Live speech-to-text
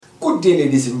Good day,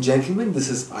 ladies and gentlemen. This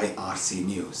is IRC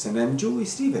News, and I'm Joey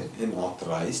Stephen, an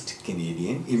authorized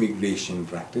Canadian immigration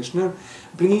practitioner,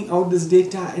 bringing out this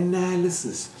data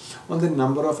analysis on the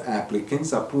number of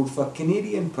applicants approved for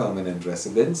Canadian permanent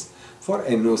residents for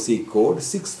NOC code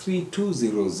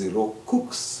 63200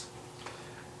 Cooks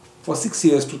for 6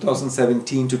 years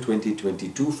 2017 to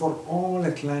 2022 for all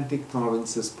Atlantic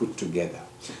provinces put together.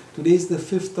 Today is the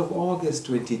 5th of August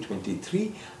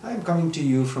 2023. I am coming to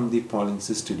you from the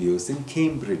Polinsys Studios in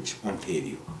Cambridge,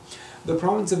 Ontario. The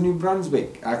province of New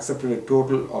Brunswick accepted a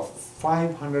total of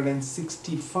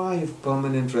 565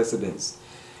 permanent residents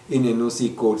in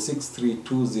NOC code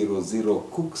 63200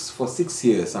 Cooks for 6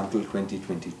 years until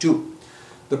 2022.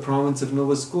 The province of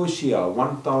Nova Scotia,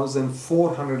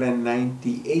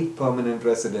 1,498 permanent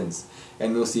residents,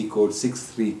 NOC code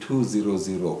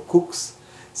 63200 Cooks,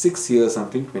 6 years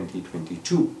until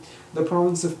 2022. The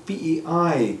province of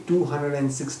PEI,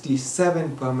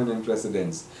 267 permanent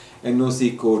residents,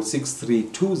 NOC code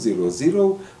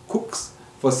 63200 Cooks,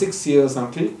 for 6 years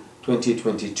until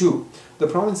 2022. The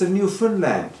province of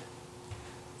Newfoundland,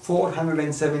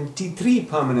 473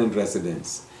 permanent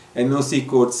residents, NOC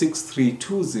code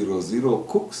 63200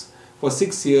 Cooks, for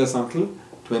 6 years until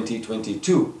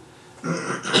 2022.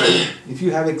 If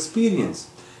you have experience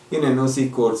in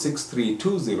NOC code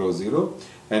 63200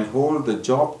 and hold the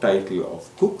job title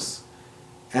of Cooks,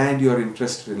 and you are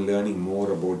interested in learning more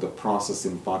about the process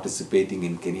in participating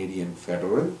in Canadian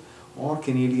federal or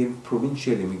Canadian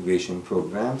provincial immigration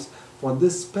programs for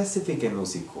this specific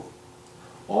NOC code,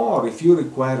 or if you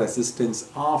require assistance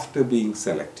after being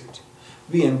selected,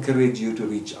 we encourage you to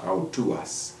reach out to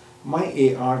us,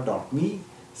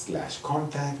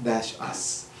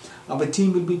 myar.me/contact-us. Our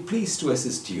team will be pleased to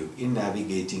assist you in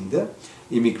navigating the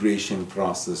immigration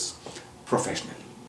process professionally.